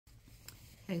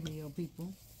Hey Leo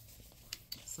people,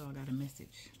 so I got a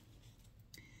message.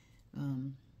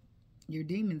 You're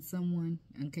deeming someone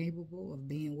incapable of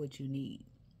being what you need.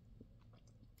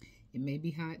 It may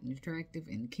be hot and attractive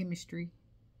and chemistry,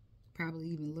 probably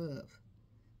even love,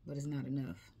 but it's not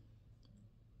enough.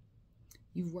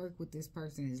 You've worked with this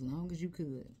person as long as you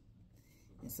could,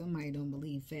 and somebody don't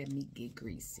believe fat meat get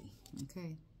greasy,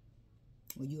 okay?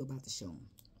 Well, you about to show them.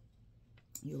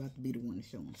 You're about to be the one to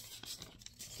show them.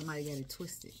 Somebody got it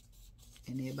twisted,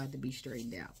 and they're about to be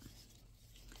straightened out.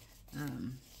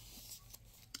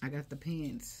 I got the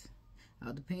pants.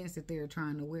 The pants that they're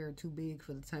trying to wear are too big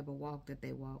for the type of walk that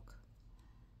they walk.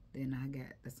 Then I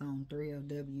got the song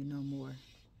 3LW, No More.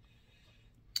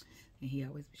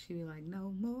 And she be like,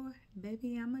 no more,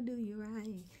 baby, I'ma do you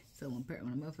right. So when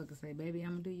a motherfucker say, baby,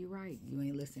 I'ma do you right, you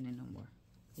ain't listening no more.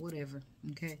 Whatever,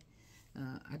 okay?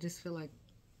 I just feel like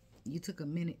you took a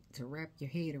minute to wrap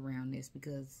your head around this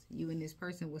because you and this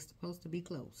person was supposed to be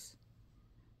close.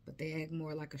 But they act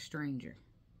more like a stranger.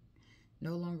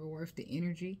 No longer worth the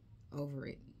energy over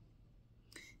it.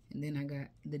 And then I got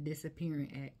the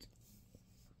disappearing act.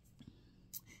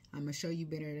 I'm going to show you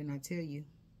better than I tell you.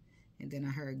 And then I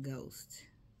heard ghost.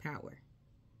 Power.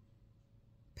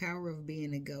 Power of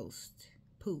being a ghost.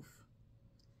 Poof.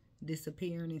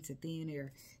 Disappearing into thin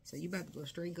air. So you about to go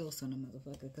straight ghost on the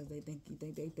motherfucker because they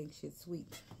think shit's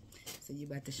sweet. So you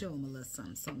about to show them a little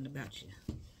something about you.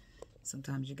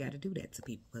 Sometimes you got to do that to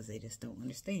people because they just don't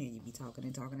understand. You be talking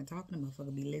and talking and talking. The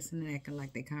motherfucker be listening, acting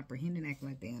like they comprehending, acting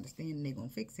like they understand, and they gonna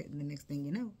fix it. And the next thing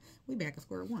you know, we back at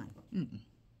square one.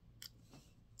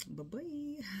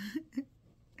 Bye-bye.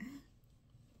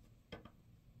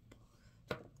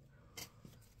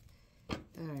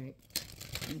 Alright.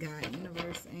 God,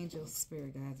 universe, angels,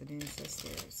 spirit guides, and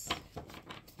ancestors.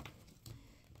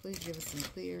 Please give us some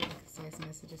clear and concise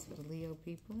messages for the Leo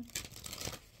people.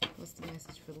 What's the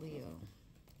message for Leo?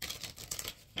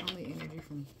 Only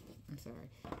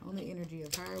energy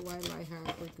of higher white light,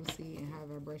 higher frequency, and high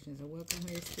vibrations are welcome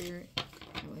here, spirit.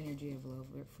 No energy of low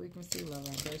frequency, low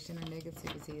vibration, or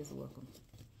negativity is welcome.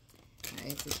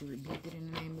 I ask that you rebuke it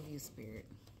in the name of you, spirit.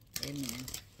 Amen.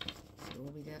 So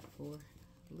what we got for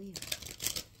Leo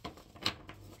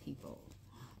people?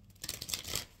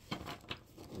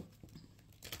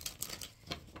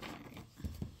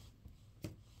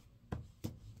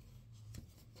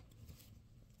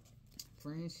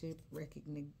 Friendship,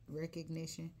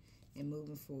 recognition, and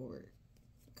moving forward.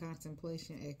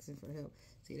 Contemplation, asking for help.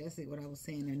 See, that's what I was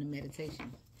saying in the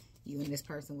meditation. You and this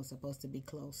person was supposed to be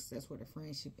close. That's where the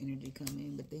friendship energy come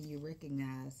in. But then you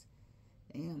recognize,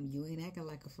 damn, you ain't acting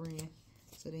like a friend.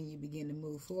 So then you begin to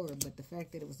move forward. But the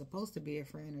fact that it was supposed to be a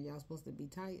friend or y'all supposed to be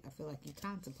tight, I feel like you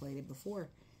contemplated before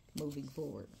moving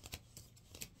forward.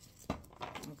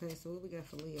 Okay, so what we got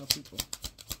for Leo people?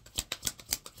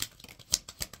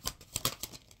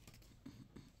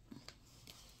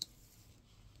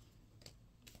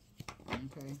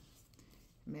 Okay.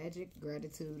 Magic,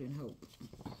 gratitude, and hope.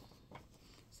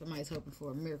 Somebody's hoping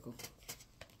for a miracle.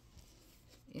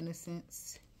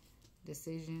 Innocence,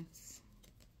 decisions,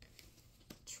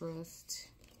 trust,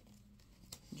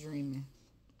 dreaming.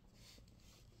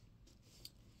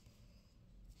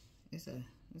 It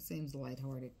seems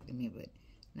lighthearted to me, but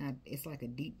not. It's like a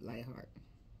deep light heart.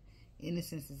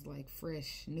 Innocence is like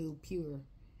fresh, new, pure,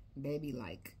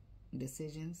 baby-like.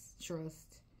 Decisions,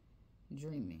 trust,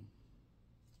 dreaming.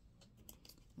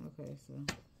 Okay, so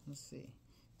let's see.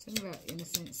 Tell me about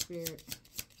innocent spirit.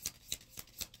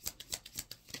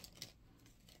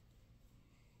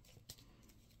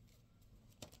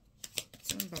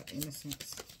 Tell me about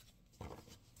innocence.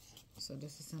 So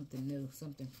this is something new,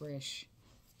 something fresh,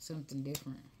 something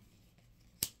different.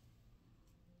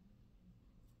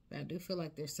 But I do feel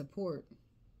like there's support.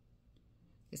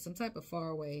 It's some type of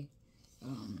faraway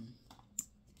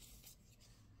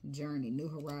journey, new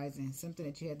horizon, something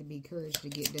that you had to be courage to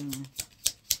get done.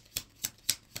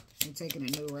 You're taking a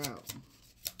new route.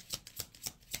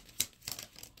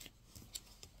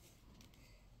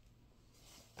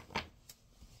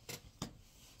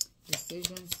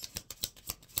 Decisions,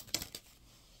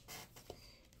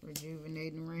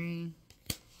 rejuvenating rain,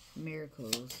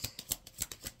 miracles,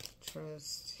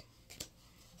 trust,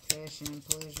 passion, and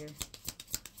pleasure,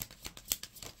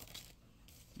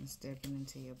 and stepping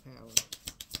into your power.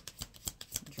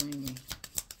 Dreaming.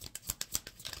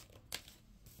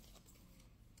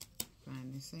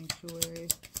 Finding sanctuary.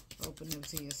 Open up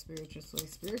to your spiritual soul.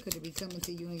 Spirit could be coming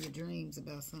to you in your dreams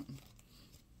about something.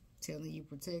 Telling you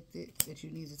protected, that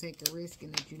you need to take a risk,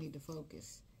 and that you need to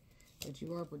focus. That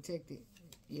you are protected.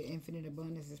 Your infinite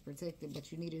abundance is protected,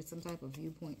 but you needed some type of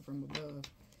viewpoint from above.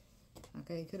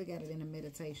 Okay, could have got it in a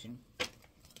meditation.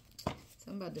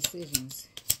 Something about decisions.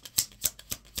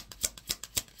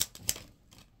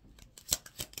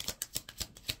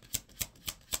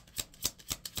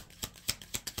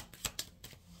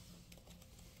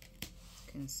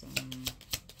 Concern.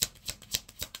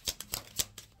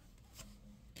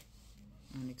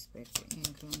 Unexpected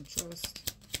income,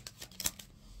 trust.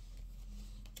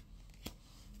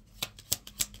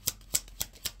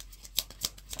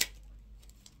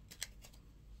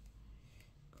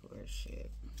 Courtship.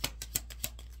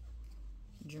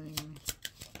 Dream.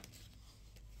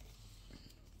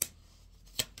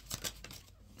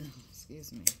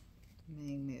 Excuse me.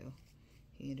 Main male.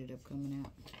 He ended up coming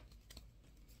out.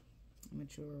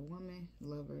 Mature woman,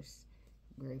 lovers,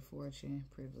 great fortune,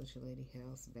 privileged lady,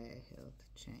 house, bad health,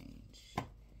 change.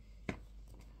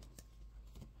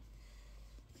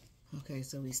 Okay,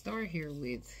 so we start here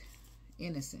with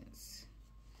innocence.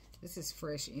 This is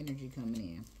fresh energy coming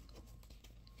in.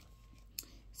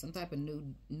 Some type of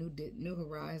new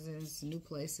horizons, new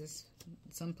places,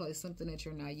 something that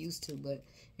you're not used to, but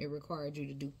it required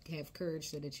you to have courage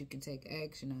so that you can take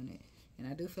action on it.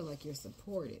 And I do feel like you're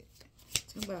supported.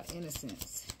 Talk about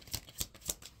innocence.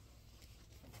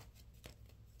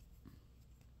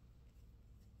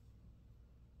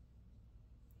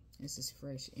 This is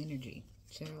fresh energy,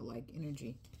 childlike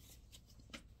energy.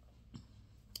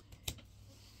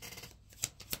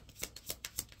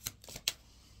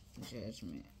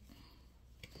 Judgment.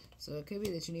 So it could be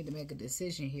that you need to make a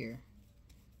decision here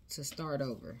to start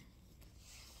over.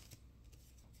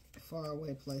 Far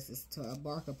away places, to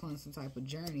embark upon some type of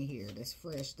journey here that's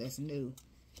fresh, that's new.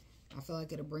 I feel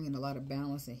like it'll bring in a lot of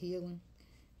balance and healing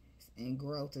and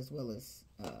growth, as well as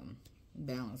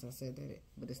balance. I said that,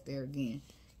 but it's there again.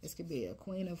 This could be a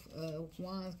Queen of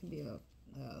Wands, could be a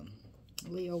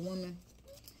Leo woman,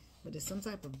 but it's some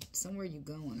type of somewhere you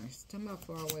going, or talking about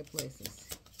far away places.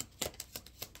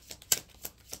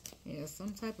 Yeah,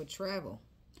 some type of travel.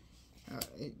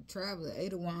 Travel. The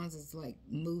Eight of Wands is like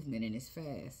movement, and it's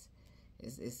fast.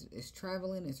 It's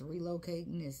traveling, it's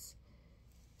relocating, it's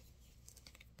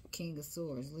King of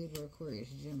Swords, Libra, Aquarius,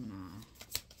 Gemini.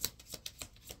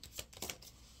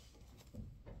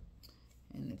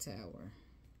 And the Tower.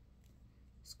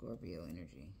 Scorpio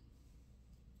energy.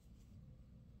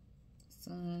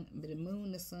 Sun, but the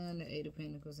Moon, the Sun, the Eight of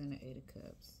Pentacles, and the Eight of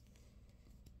Cups.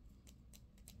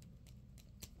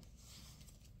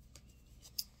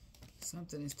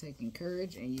 Something is taking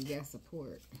courage, and you got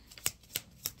support.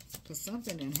 Because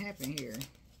something didn't happen here.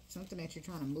 Something that you're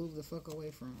trying to move the fuck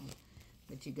away from.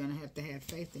 But you're going to have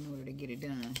faith in order to get it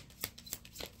done.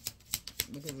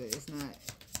 Because it's not...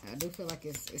 I do feel like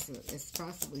it's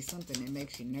possibly something that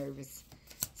makes you nervous.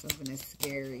 Something that's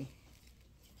scary.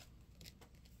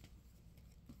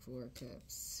 Four of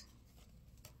Cups.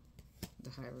 The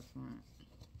Hierophant.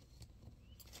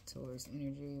 Taurus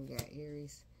energy. We got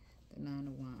Aries. The Nine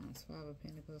of Wands. Five of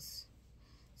Pentacles.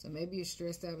 So maybe you're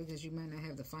stressed out because you might not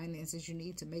have the finances you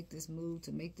need to make this move,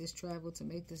 to make this travel, to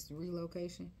make this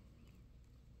relocation.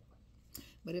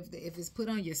 But if it's put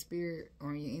on your spirit or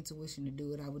on your intuition to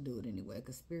do it, I would do it anyway,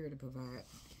 because spirit to provide,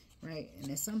 right? And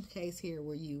there's some case here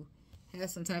where you have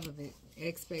some type of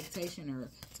expectation, or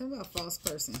talk about false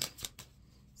person.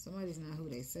 Somebody's not who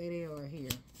they say they are here.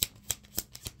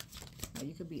 Or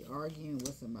you could be arguing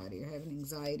with somebody or having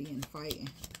anxiety and fighting.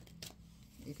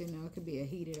 It could be a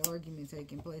heated argument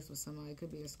taking place with somebody. It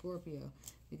could be a Scorpio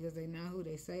because they not who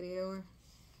they say they are.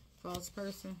 False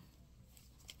person.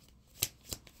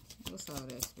 What's all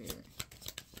that, spirit?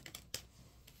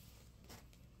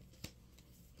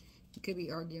 You could be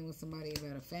arguing with somebody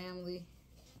about a family.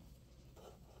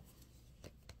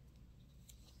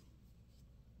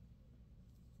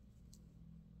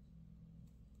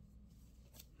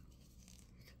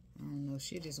 I don't know.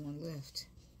 Shit, just one left.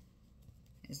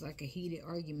 It's like a heated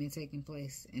argument taking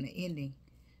place and an ending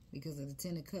because of the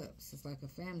Ten of Cups. It's like a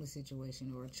family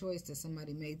situation or a choice that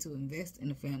somebody made to invest in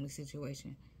a family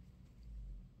situation.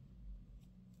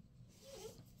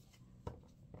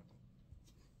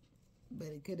 But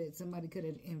somebody could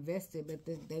have invested, but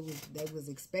they was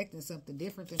expecting something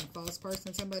different than a false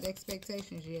person. Talking about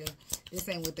expectations, yeah, this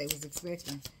ain't what they was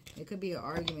expecting. It could be an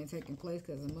argument taking place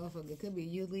because a motherfucker, it could be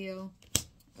you, Leo.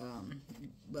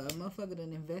 But a motherfucker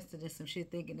done invested in some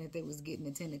shit thinking that they was getting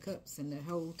the Ten of Cups, and the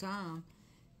whole time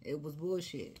it was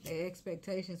bullshit. Their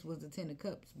expectations was the Ten of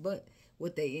Cups, but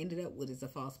what they ended up with is a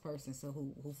false person, so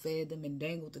who fed them and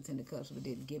dangled the Ten of Cups but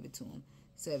didn't give it to them.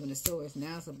 Seven of Swords.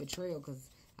 Now it's a betrayal because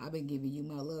I've been giving you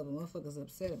my love, and motherfuckers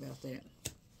upset about that.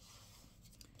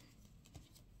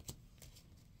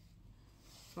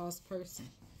 False person.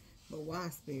 But why,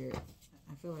 spirit?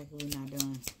 I feel like we're not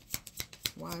done.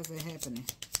 Why is that happening?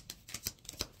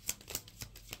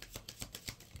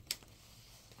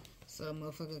 So a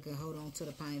motherfucker can hold on to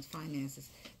the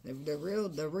finances. The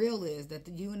real is that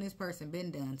you and this person been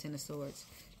done, Ten of Swords.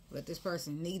 But this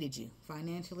person needed you.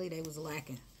 Financially, they was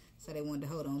lacking. So they wanted to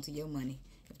hold on to your money.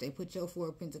 If they put your 4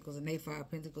 of Pentacles and they 5 of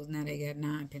Pentacles, now they got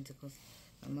 9 Pentacles.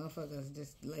 A motherfucker is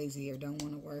just lazy or don't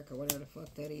want to work or whatever the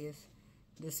fuck that is.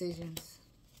 Decisions.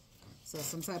 So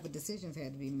some type of decisions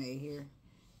had to be made here.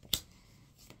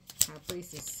 High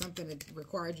Priestess, something that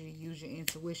required you to use your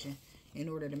intuition in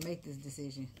order to make this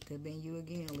decision. Could have been you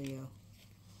again, Leo.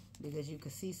 Because you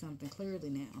could see something clearly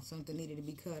now. Something needed to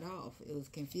be cut off. It was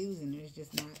confusing. It's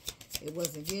just not, it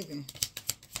wasn't given.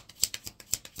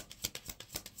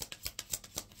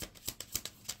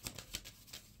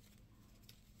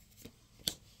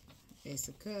 Ace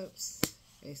of Cups,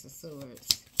 Ace of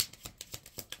Swords.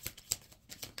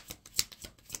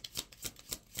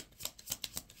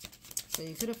 So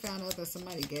you could have found out that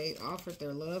somebody offered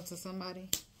their love to somebody.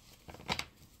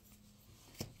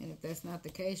 And if that's not the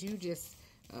case, you just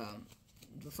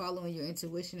following your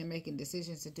intuition and making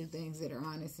decisions to do things that are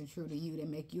honest and true to you, that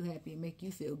make you happy and make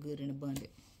you feel good and abundant.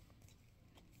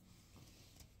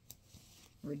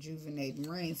 Rejuvenating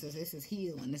rain says this is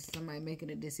healing. This is somebody making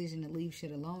a decision to leave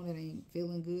shit alone that ain't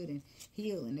feeling good and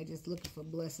healing. They're just looking for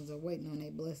blessings or waiting on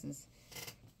their blessings.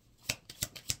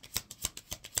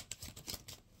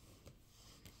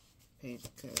 Page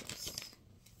of Cups.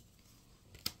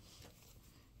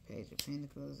 Page of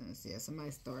Pentacles. And yeah, somebody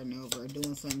starting over or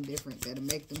doing something different that'll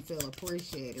make them feel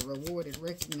appreciated, rewarded,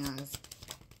 recognized.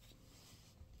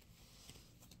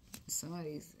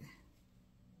 Somebody's...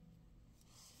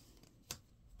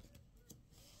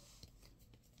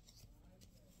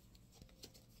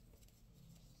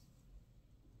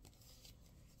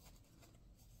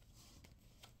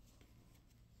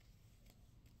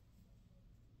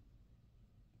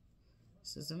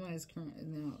 So somebody's current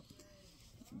now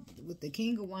with the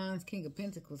King of Wands, King of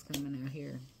Pentacles coming out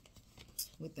here.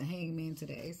 With the Hangman to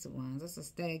the Ace of Wands. That's a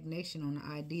stagnation on the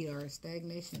idea or a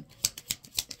stagnation.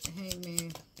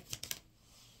 Hangman.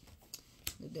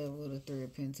 The Devil, the Three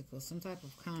of Pentacles. Some type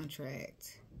of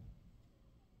contract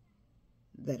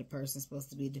that a person's supposed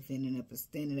to be standing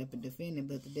up and defending.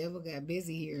 But the Devil got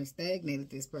busy here and stagnated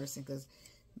this person because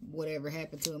whatever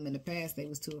happened to them in the past, they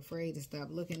was too afraid to stop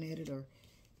looking at it or...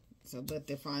 So, but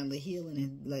they're finally healing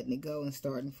and letting it go and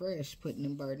starting fresh, putting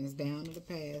them burdens down to the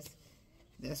past.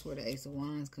 That's where the Ace of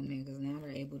Wands come in, because now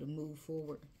they're able to move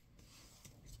forward.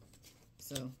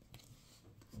 So,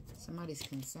 somebody's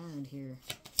concerned here.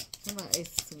 Somebody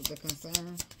is the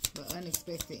concern, but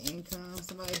unexpected income.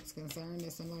 Somebody's concerned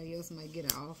that somebody else might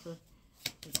get an offer.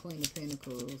 The Queen of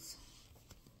Pentacles.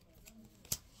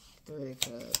 Three of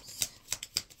Cups.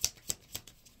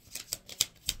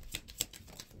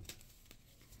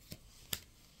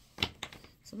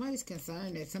 Somebody's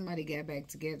concerned that somebody got back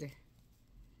together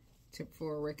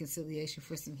for a reconciliation,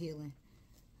 for some healing.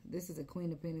 This is a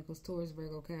Queen of Pentacles, Taurus,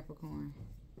 Virgo, Capricorn.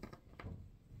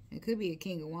 It could be a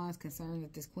King of Wands concerned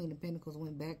that this Queen of Pentacles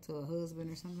went back to a husband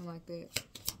or something like that.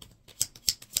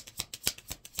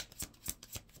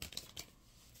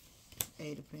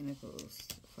 Eight of Pentacles.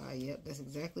 Fire. Yep, that's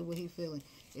exactly what he's feeling.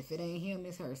 If it ain't him,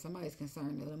 it's her. Somebody's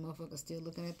concerned that the motherfucker's still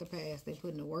looking at the past. They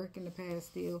putting the work in the past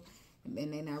still.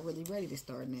 And they're not really ready to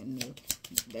start nothing new.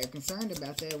 They're concerned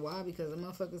about that. Why? Because the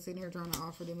motherfucker's sitting here trying to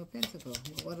offer them a pentacle.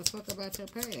 Well, what the fuck about your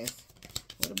past?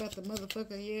 What about the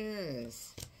motherfucker?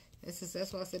 Yes.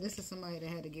 That's why I said this is somebody that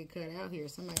had to get cut out here.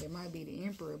 Somebody that might be the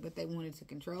emperor, but they wanted to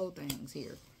control things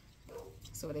here.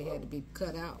 So they had to be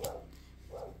cut out.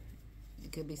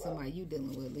 It could be somebody you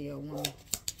dealing with, Leo woman.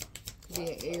 Could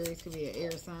be an Aries, could be an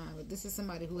air sign. But this is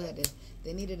somebody who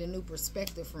they needed a new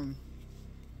perspective from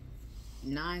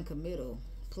non-committal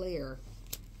player,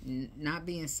 not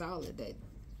being solid. That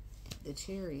the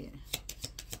Chariot,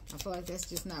 I feel like that's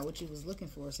just not what you was looking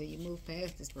for. So you moved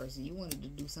past this person. You wanted to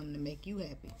do something to make you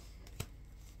happy.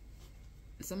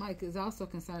 Somebody is also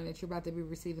concerned that you're about to be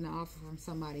receiving an offer from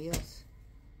somebody else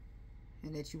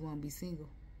and that you won't be single.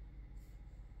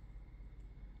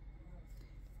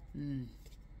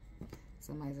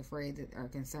 Somebody's afraid that are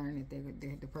concerned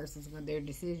that the person's their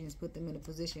decisions put them in a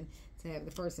position to have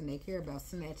the person they care about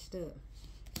snatched up.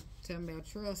 Tell me about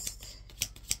trust.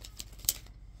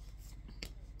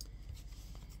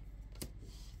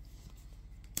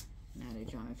 Now they're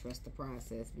trying to trust the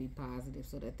process, be positive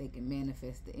so that they can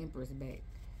manifest the Empress back.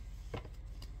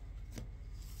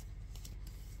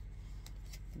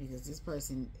 Because this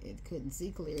person, it couldn't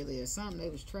see clearly or something. They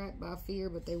was trapped by fear,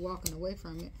 but they walking away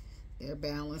from it. They're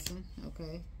balancing,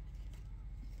 okay?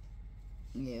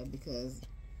 Yeah, because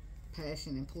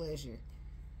passion and pleasure.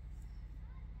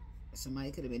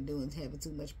 Somebody could have been having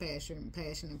too much passion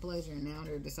and pleasure, and now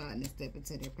they're deciding to step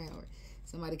into their power.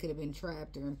 Somebody could have been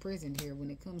trapped or imprisoned here when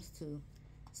it comes to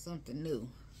something new.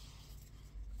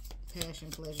 Passion,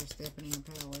 pleasure, stepping in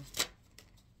power.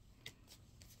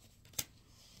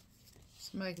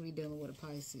 Somebody could be dealing with a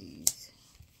Pisces.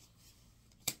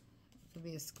 Could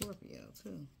be a Scorpio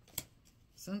too.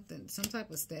 Some type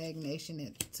of stagnation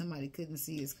that somebody couldn't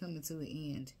see is coming to an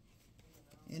end.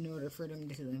 In order for them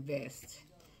to invest,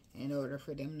 in order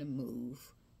for them to move,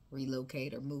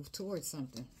 relocate, or move towards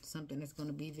something that's going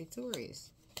to be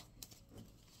victorious.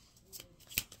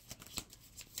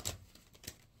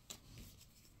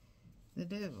 The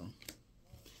Devil.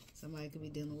 Somebody could be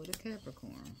dealing with a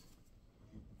Capricorn.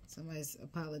 Somebody's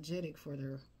apologetic for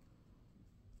their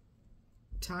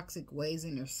toxic ways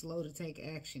and they're slow to take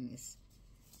action.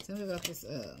 Tell me about this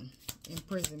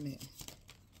imprisonment.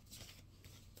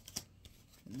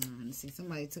 See,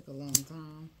 somebody took a long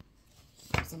time.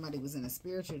 Somebody was in a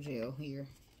spiritual jail here.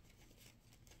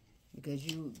 Because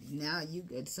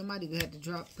somebody had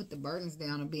to put the burdens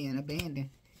down of being abandoned.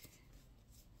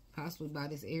 Possibly by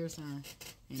this air sign.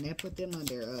 And that put them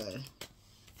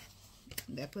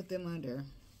under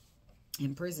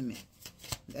imprisonment.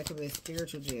 That could be a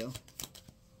spiritual jail.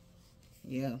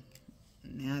 Yeah.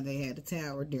 Now they had a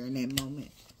tower during that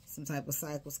moment. Some type of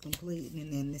cycle's complete,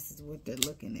 and then this is what they're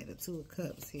looking at, a 2 of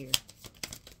Cups here.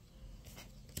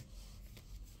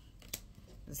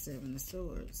 The 7 of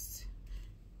Swords.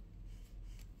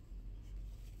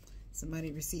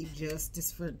 Somebody received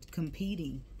justice for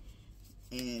competing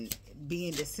and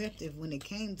being deceptive when it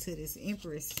came to this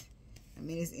Empress. I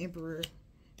mean, this Emperor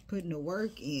putting the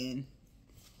work in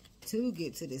to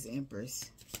get to this Empress.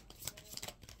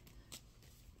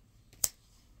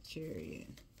 Chariot.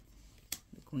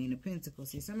 Queen of Pentacles.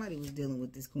 See, somebody was dealing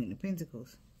with this Queen of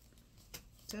Pentacles.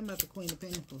 Tell me about the Queen of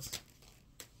Pentacles.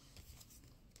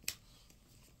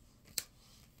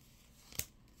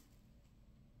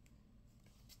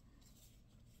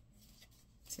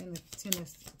 Ten of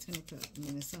Cups. I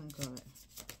mean, the Sun card.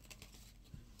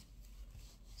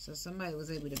 So somebody was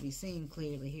able to be seen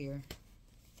clearly here.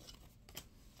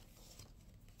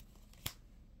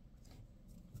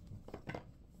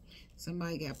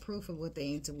 Somebody got proof of what their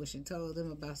intuition told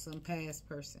them about some past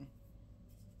person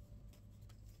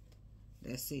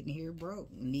that's sitting here broke,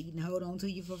 needing to hold on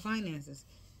to you for finances.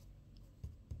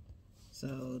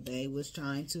 So they was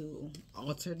trying to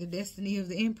alter the destiny of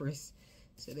the Empress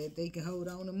so that they could hold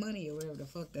on to money or whatever the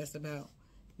fuck that's about.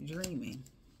 Dreaming.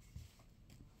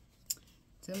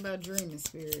 Tell me about dreaming,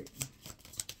 Spirit.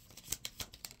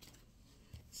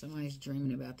 Somebody's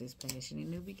dreaming about this passion and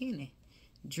new beginning.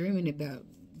 Dreaming about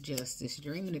justice,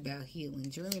 dreaming about healing,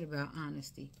 dreaming about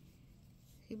honesty.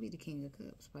 Could be the King of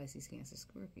Cups, Pisces, Cancer,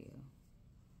 Scorpio.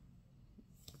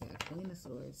 Got Queen of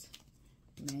Swords.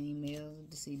 Main male,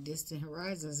 to see distant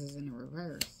horizons is in the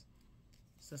reverse.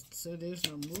 So there's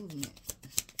no movement.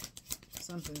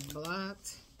 Something's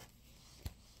blocked.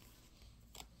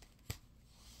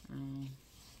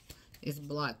 It's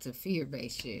blocked to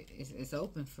fear-based shit. It's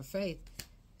open for faith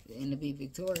and to be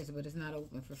victorious, but it's not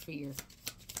open for fear.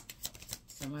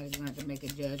 Somebody's going to have to make a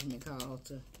judgment call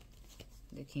to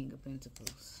the King of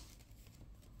Pentacles.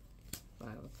 5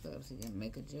 of Cups. He's going to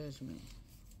make a judgment.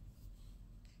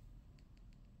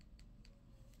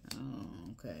 Oh,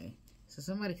 okay. So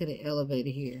somebody could have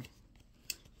elevated here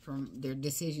from their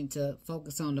decision to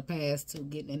focus on the past to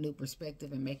getting a new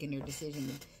perspective and making their decision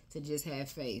to just have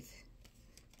faith.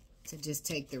 To just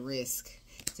take the risk.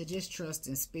 To just trust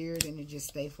in spirit and to just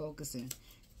stay focused and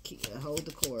hold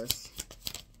the course.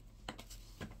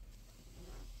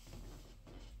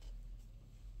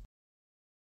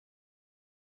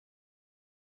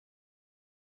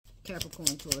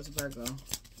 Capricorn towards Virgo.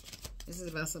 This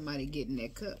is about somebody getting their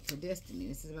cup for destiny.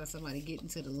 This is about somebody getting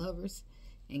to the Lovers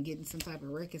and getting some type of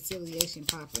reconciliation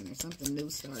popping or something new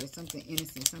started, something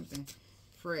innocent, something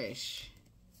fresh.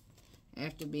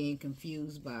 After being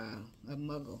confused by a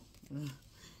muggle,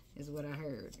 is what I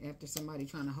heard. After somebody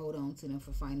trying to hold on to them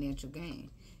for financial gain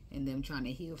and them trying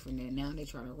to heal from that. Now they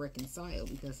try to reconcile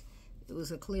because it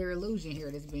was a clear illusion here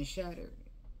that's been shattered.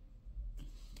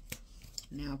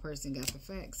 Now a person got the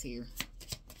facts here.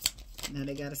 Now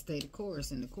they got to stay the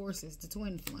course, and the course is the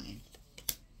twin flame.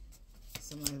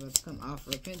 Somebody about to come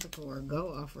offer a pentacle or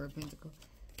go offer a pentacle.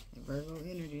 And Virgo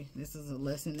energy. This is a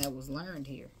lesson that was learned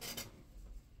here.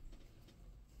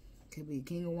 Could be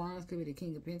King of Wands, could be the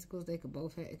King of Pentacles. They could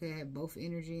have both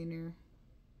energy in there.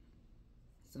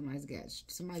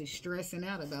 Somebody's stressing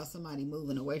out about somebody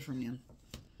moving away from them.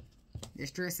 They're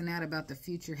stressing out about the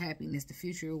future happiness, the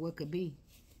future of what could be.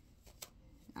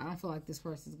 I don't feel like this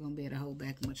person's going to be able to hold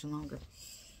back much longer.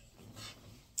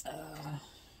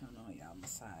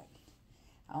 side.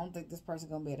 I don't think this person's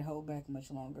going to be able to hold back much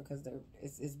longer because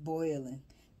it's boiling.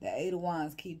 The 8 of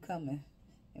Wands keep coming.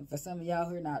 And for some of y'all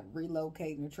who are not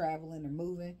relocating or traveling or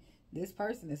moving, this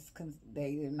person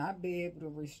they will not be able to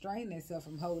restrain themselves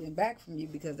from holding back from you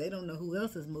because they don't know who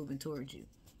else is moving towards you.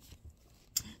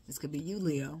 This could be you,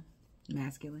 Leo,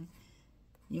 masculine.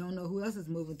 You don't know who else is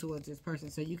moving towards this person,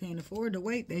 so you can't afford to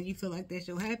wait. That you feel like that's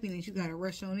your happiness. You got to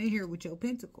rush on in here with your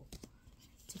pentacle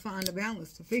to find a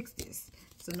balance to fix this,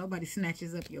 so nobody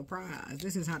snatches up your prize.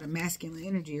 This is how the masculine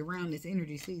energy around this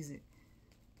energy sees it.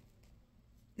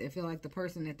 They feel like the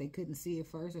person that they couldn't see at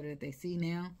first or that they see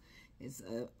now is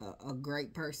a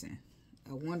great person,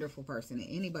 a wonderful person, and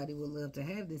anybody would love to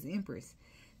have this Empress.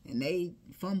 And they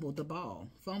fumbled the ball,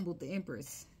 fumbled the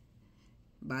Empress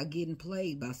by getting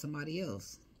played by somebody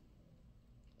else.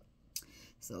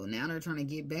 So now they're trying to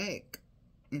get back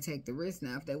and take the risk.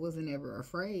 Now, if they wasn't ever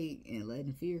afraid and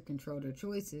letting fear control their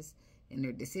choices and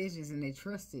their decisions, and they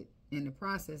trusted in the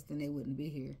process, then they wouldn't be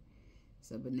here.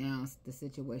 So, but now the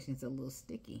situation's a little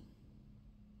sticky.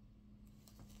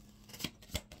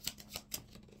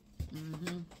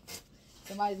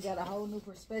 Somebody's got a whole new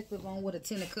perspective on what a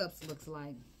 10 of Cups looks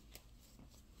like.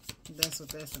 That's what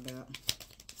that's about.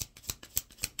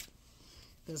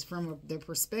 Because their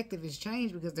perspective has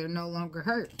changed because they're no longer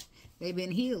hurt. They've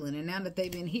been healing. And now that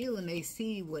they've been healing, they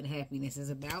see what happiness is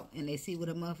about. And they see what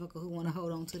a motherfucker who want to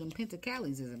hold on to them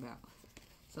pentacles is about.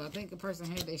 So I think a person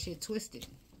had their shit twisted.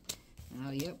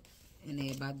 Oh, yep. And they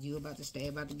about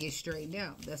to get straightened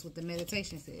out. That's what the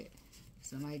meditation said.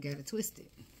 Somebody got it twisted.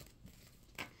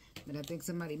 But I think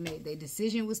somebody made their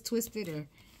decision was twisted, or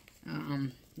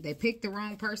they picked the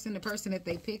wrong person. The person that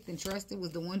they picked and trusted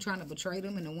was the one trying to betray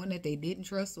them, and the one that they didn't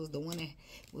trust was the one that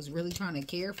was really trying to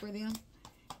care for them.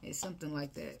 It's something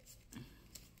like that.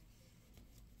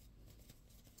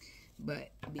 But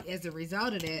as a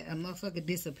result of that, a motherfucker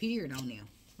disappeared on them,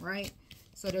 right?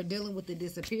 So they're dealing with the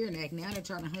disappearing act. Now they're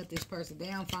trying to hunt this person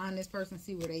down, find this person,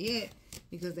 see where they at,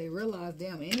 because they realize,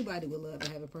 damn, anybody would love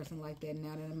to have a person like that.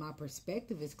 Now that my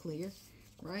perspective is clear,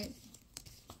 right?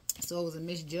 So it was a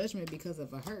misjudgment because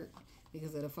of a hurt,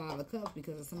 because of the 5 of Cups,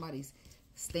 because of somebody's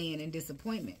staying in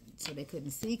disappointment. So they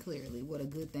couldn't see clearly what a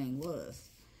good thing was.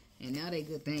 And now they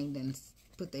good thing then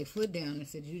put their foot down and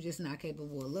said, you're just not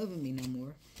capable of loving me no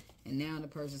more. And now the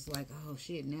person's like, oh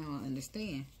shit, now I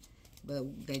understand.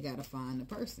 But they got to find the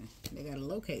person. They got to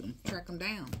locate them, track them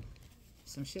down.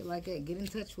 Some shit like that. Get in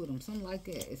touch with them. Something like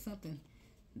that. It's something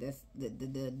that's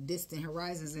the distant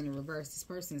horizons in the reverse. This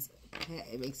person's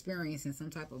experiencing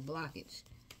some type of blockage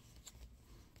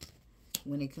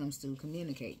when it comes to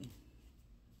communicating.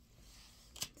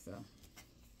 So.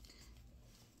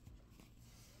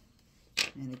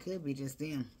 And it could be just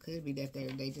them. Could be that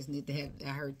they just need to have, I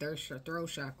heard throat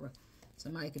chakra.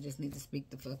 Somebody could just need to speak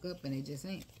the fuck up, and they just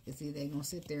ain't. It's either they gonna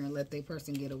sit there and let their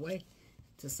person get away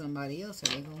to somebody else,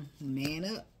 or they gonna man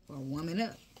up or woman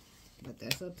up. But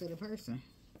that's up to the person.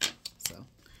 So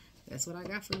that's what I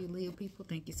got for you, Leo people.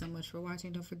 Thank you so much for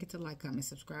watching. Don't forget to like, comment,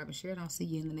 subscribe, and share. And I'll see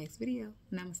you in the next video.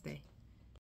 Namaste.